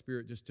Holy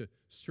Spirit just to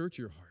search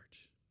your heart.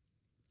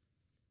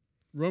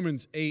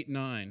 Romans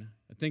 8:9,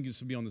 I think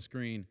this will be on the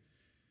screen.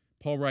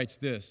 Paul writes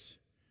this: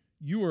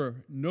 "You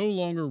are no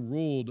longer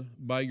ruled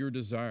by your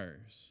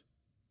desires,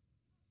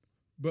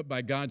 but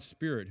by God's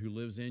Spirit who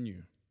lives in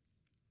you."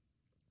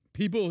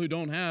 People who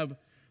don't have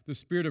the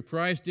Spirit of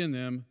Christ in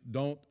them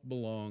don't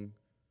belong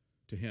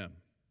to Him.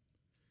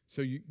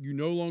 So you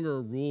no longer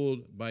are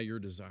ruled by your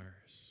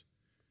desires.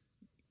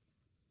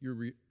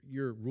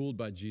 You're ruled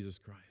by Jesus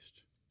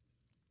Christ.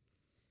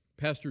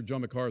 Pastor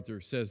John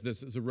MacArthur says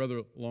this is a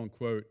rather long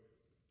quote.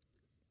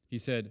 He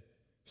said,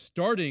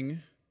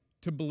 "Starting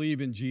to believe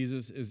in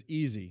Jesus is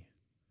easy.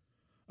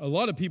 A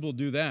lot of people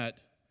do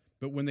that,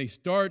 but when they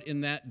start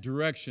in that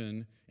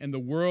direction and the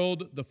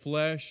world, the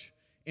flesh,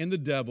 and the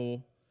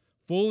devil,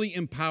 fully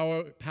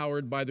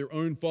empowered by their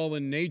own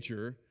fallen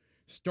nature,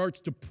 starts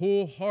to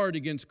pull hard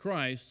against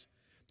Christ,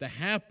 the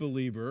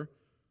half-believer,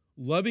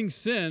 loving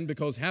sin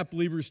because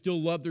half-believers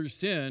still love their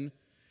sin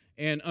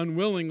and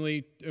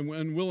unwilling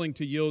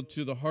to yield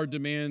to the hard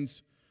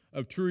demands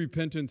of true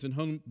repentance and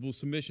humble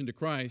submission to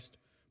Christ,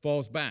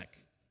 falls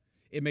back.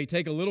 It may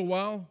take a little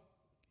while.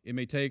 It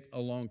may take a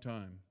long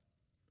time.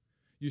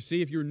 You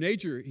see, if your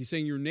nature, he's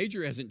saying your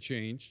nature hasn't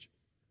changed,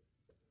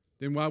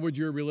 then why would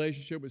your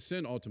relationship with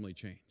sin ultimately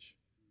change?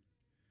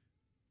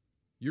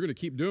 You're going to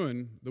keep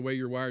doing the way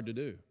you're wired to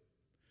do.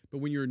 But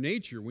when your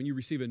nature, when you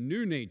receive a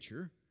new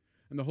nature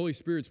and the Holy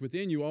Spirit's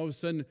within you, all of a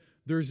sudden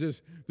there's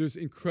this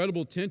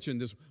incredible tension,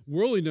 this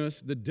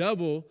worldliness, the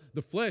devil,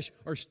 the flesh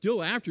are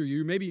still after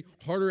you, maybe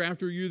harder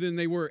after you than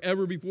they were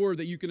ever before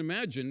that you can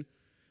imagine,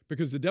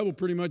 because the devil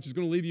pretty much is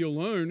going to leave you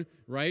alone,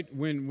 right,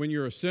 when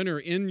you're a sinner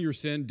in your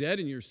sin, dead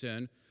in your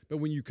sin. But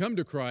when you come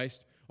to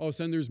Christ, all of a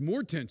sudden there's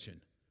more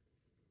tension.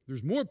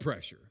 There's more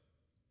pressure.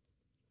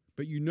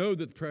 But you know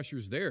that the pressure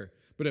is there.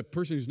 But a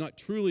person who's not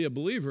truly a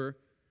believer,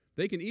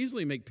 they can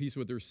easily make peace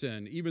with their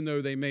sin, even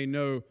though they may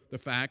know the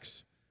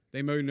facts,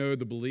 they may know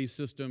the belief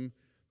system,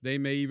 they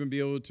may even be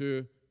able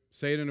to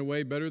say it in a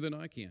way better than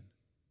I can.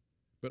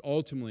 But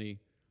ultimately,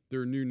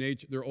 their new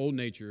nature, their old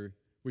nature,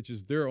 which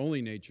is their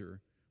only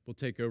nature, will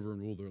take over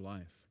and rule their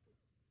life.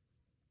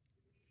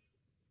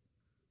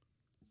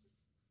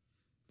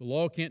 The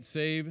law can't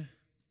save,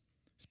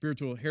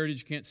 spiritual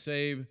heritage can't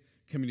save,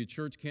 community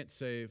church can't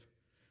save.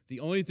 The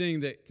only thing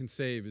that can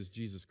save is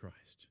Jesus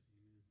Christ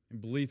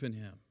and belief in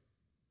Him.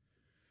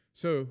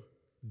 So,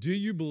 do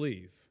you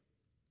believe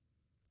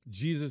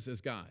Jesus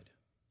is God?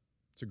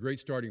 It's a great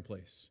starting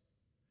place.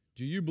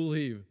 Do you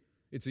believe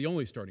it's the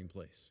only starting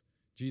place?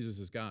 Jesus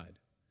is God.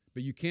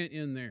 But you can't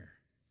end there,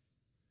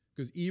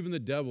 because even the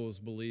devils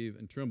believe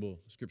and tremble,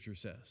 Scripture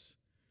says.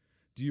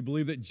 Do you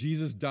believe that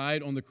Jesus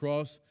died on the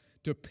cross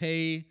to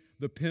pay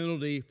the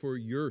penalty for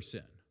your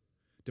sin?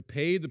 To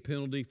pay the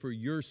penalty for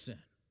your sin?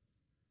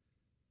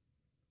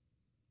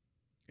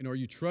 And are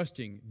you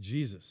trusting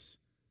Jesus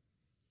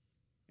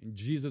and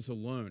Jesus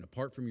alone,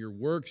 apart from your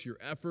works, your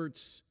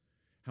efforts,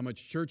 how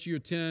much church you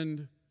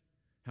attend,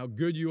 how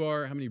good you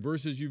are, how many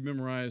verses you've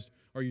memorized?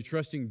 Are you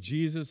trusting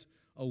Jesus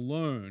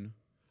alone,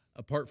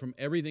 apart from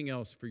everything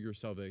else, for your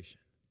salvation?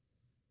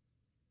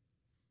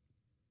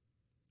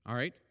 All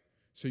right?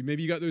 So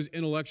maybe you got those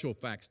intellectual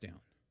facts down.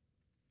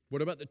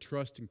 What about the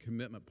trust and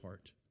commitment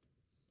part?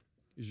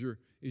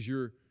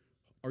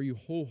 Are you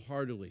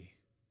wholeheartedly,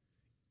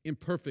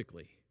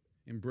 imperfectly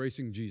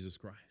embracing Jesus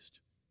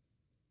Christ?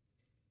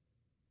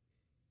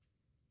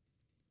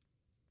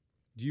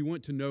 Do you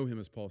want to know Him,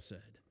 as Paul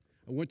said?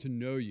 I want to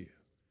know you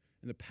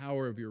and the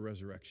power of your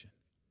resurrection.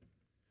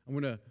 I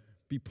want to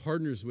be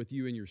partners with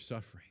you in your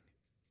suffering.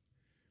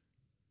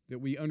 That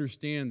we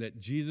understand that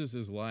Jesus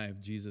is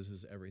life, Jesus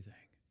is everything.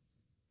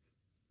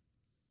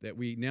 That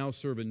we now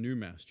serve a new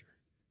master.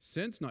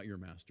 Sin's not your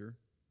master.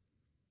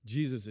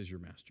 Jesus is your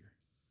master.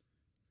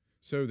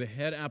 So the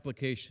head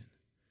application,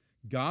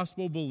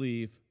 gospel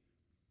belief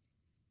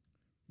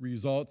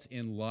results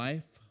in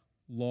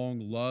lifelong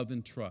love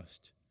and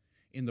trust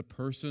in the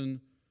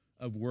person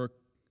of work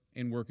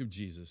of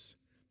Jesus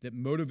that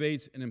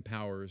motivates and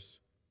empowers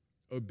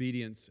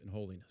obedience and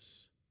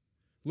holiness.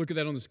 Look at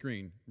that on the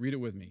screen. Read it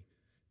with me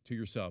to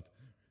yourself.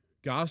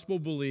 Gospel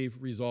belief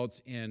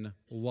results in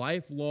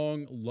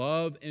lifelong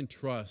love and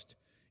trust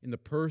in the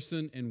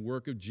person and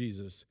work of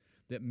Jesus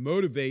that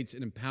motivates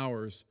and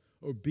empowers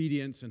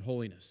obedience and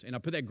holiness. And I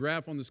put that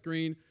graph on the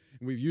screen,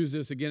 and we've used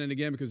this again and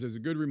again because it's a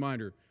good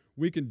reminder.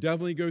 We can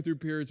definitely go through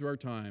periods of our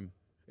time,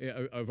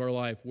 of our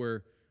life,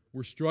 where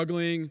we're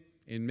struggling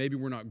and maybe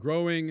we're not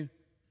growing.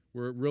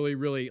 We're really,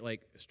 really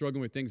like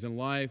struggling with things in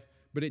life,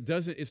 but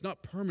it's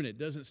not permanent.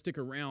 It doesn't stick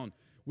around.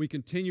 We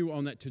continue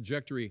on that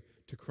trajectory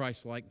to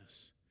Christ's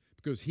likeness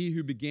because He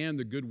who began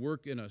the good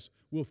work in us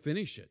will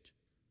finish it.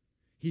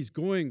 He's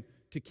going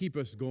to keep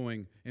us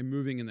going and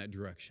moving in that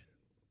direction.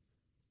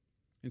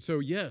 And so,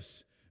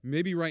 yes,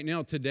 maybe right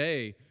now,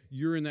 today,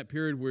 you're in that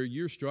period where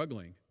you're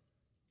struggling.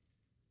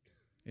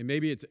 And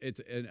maybe it's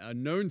a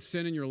known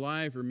sin in your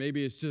life, or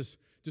maybe it's just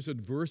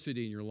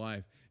adversity in your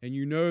life. And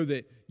you know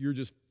that you're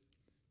just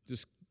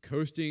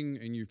coasting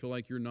and you feel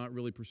like you're not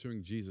really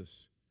pursuing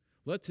Jesus,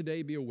 let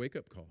today be a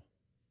wake-up call.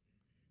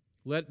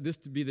 Let this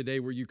be the day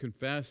where you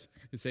confess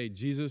and say,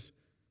 Jesus,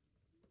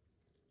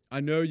 I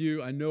know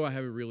you. I know I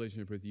have a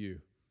relationship with you.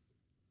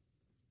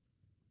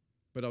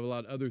 But I've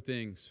allowed other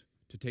things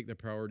to take the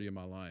priority of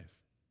my life.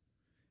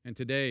 And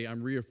today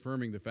I'm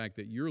reaffirming the fact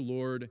that you're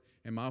Lord,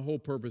 and my whole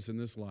purpose in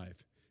this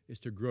life is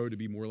to grow to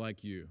be more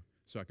like you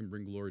so I can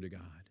bring glory to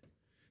God.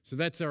 So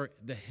that's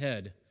the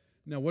head.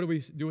 Now, what do we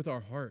do with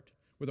our heart?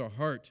 With our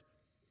heart,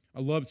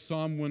 I love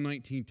Psalm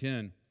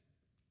 119:10.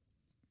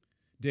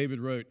 David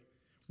wrote,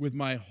 with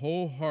my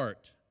whole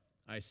heart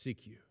I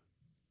seek you.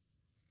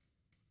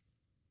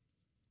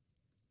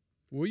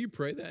 Will you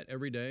pray that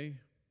every day?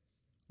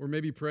 Or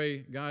maybe pray,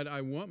 God,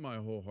 I want my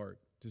whole heart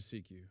to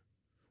seek you.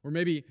 Or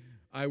maybe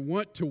I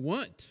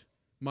want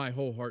my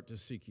whole heart to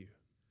seek you.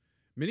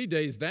 Many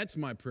days that's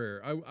my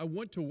prayer. I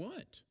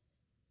want.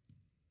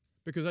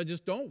 Because I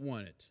just don't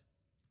want it.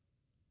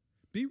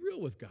 Be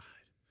real with God.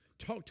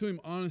 Talk to him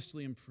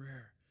honestly in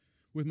prayer.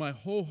 With my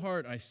whole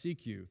heart I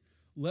seek you.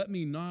 Let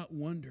me not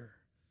wander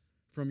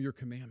from your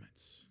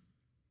commandments.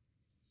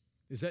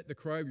 Is that the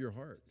cry of your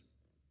heart?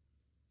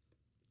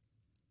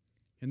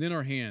 And then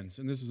our hands,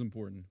 and this is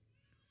important.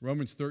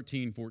 Romans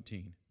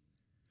 13:14.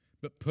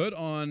 But put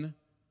on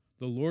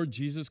the Lord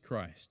Jesus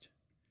Christ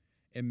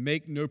and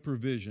make no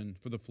provision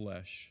for the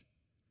flesh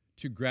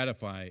to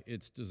gratify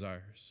its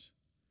desires.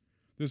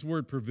 This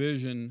word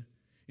provision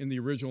in the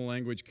original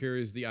language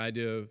carries the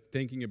idea of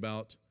thinking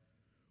about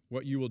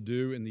what you will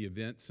do in the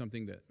event,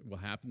 something that will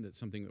happen,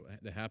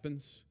 that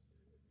happens.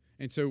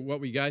 And so what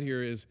we got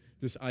here is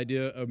this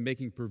idea of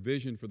making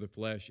provision for the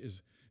flesh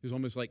is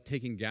almost like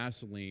taking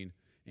gasoline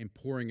and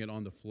pouring it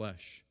on the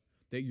flesh.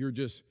 That you're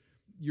just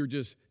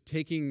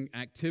taking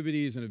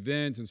activities and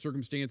events and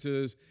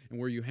circumstances and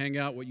where you hang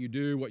out, what you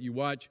do, what you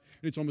watch,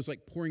 and it's almost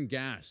like pouring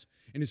gas.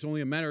 And it's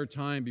only a matter of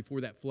time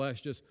before that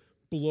flesh just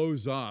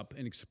blows up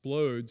and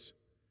explodes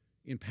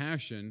in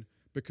passion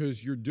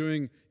because you're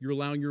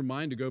allowing your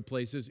mind to go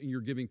places and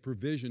you're giving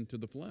provision to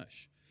the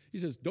flesh. He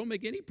says, don't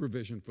make any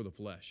provision for the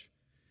flesh.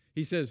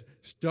 He says,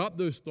 stop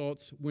those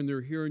thoughts when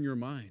they're here in your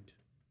mind.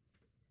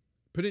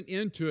 Put an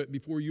end to it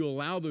before you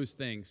allow those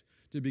things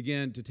to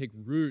begin to take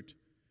root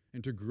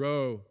and to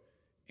grow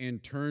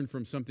and turn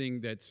from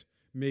something that's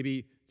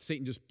maybe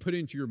Satan just put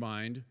into your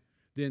mind,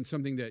 then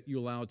something that you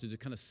allow it to just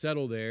kind of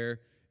settle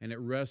there and it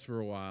rests for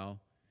a while.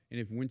 And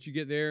if once you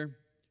get there,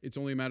 it's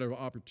only a matter of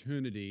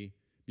opportunity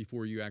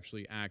before you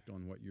actually act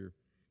on what you're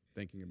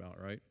thinking about,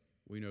 right?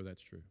 We know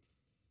that's true.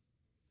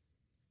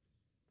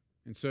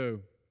 And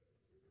so,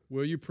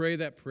 will you pray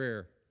that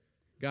prayer?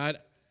 God,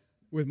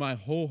 with my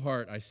whole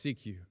heart I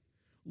seek you.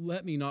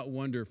 Let me not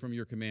wander from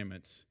your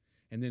commandments,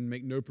 and then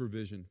make no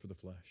provision for the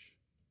flesh.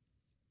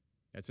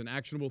 That's an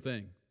actionable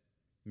thing.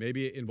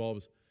 Maybe it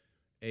involves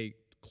a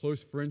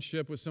close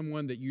friendship with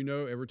someone that you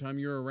know every time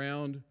you're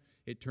around,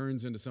 it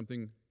turns into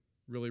something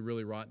really,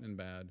 really rotten and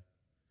bad.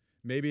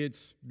 Maybe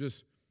it's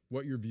just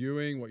what you're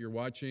viewing, what you're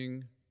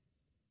watching.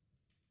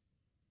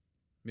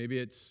 Maybe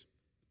it's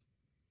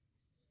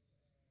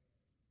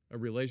a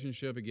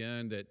relationship,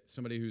 again, that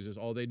somebody who's just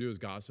all they do is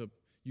gossip.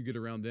 You get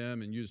around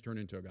them and you just turn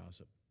into a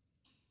gossip.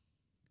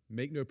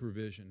 Make no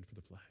provision for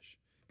the flesh.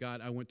 God,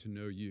 I want to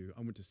know you.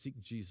 I want to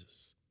seek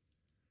Jesus.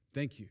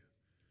 Thank you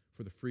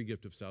for the free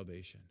gift of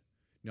salvation.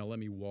 Now let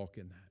me walk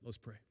in that. Let's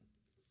pray.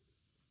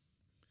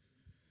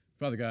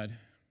 Father God,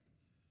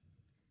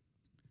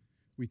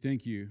 we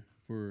thank you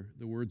for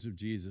the words of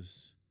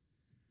Jesus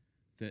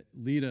that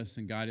lead us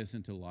and guide us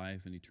into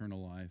life and eternal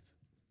life.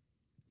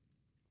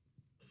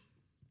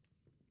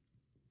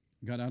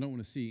 God, I don't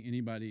want to see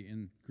anybody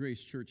in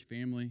Grace Church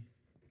family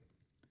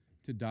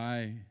to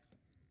die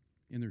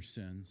in their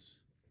sins.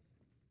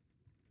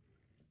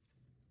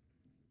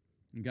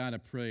 And God, I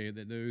pray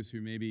that those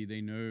who maybe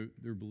they know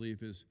their belief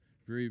has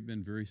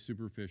been very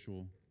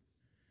superficial,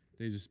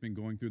 they've just been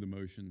going through the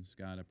motions,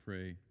 God, I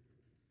pray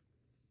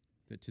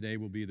that today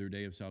will be their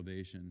day of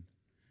salvation.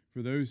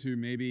 For those who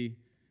maybe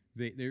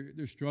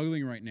they're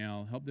struggling right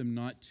now, help them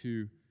not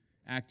to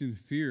act in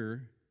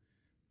fear,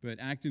 but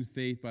act in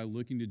faith by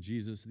looking to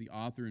Jesus, the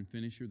author and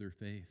finisher of their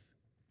faith,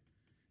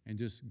 and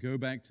just go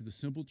back to the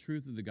simple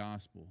truth of the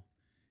gospel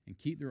and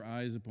keep their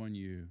eyes upon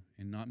you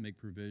and not make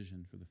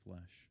provision for the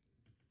flesh.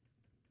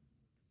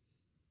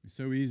 It's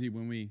so easy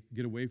when we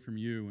get away from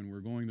you and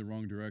we're going the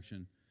wrong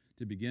direction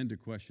to begin to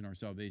question our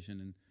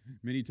salvation. And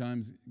many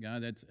times,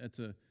 God, that's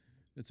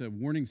a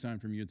warning sign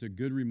from you. It's a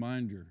good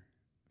reminder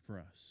for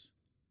us.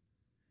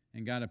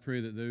 And God, I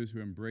pray that those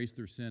who embrace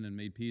their sin and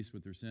made peace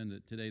with their sin,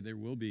 that today there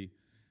will be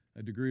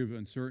a degree of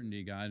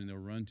uncertainty, God, and they'll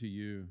run to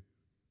you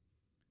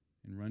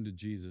and run to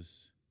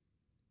Jesus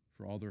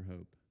for all their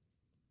hope.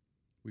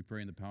 We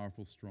pray in the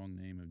powerful, strong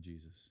name of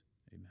Jesus.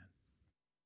 Amen.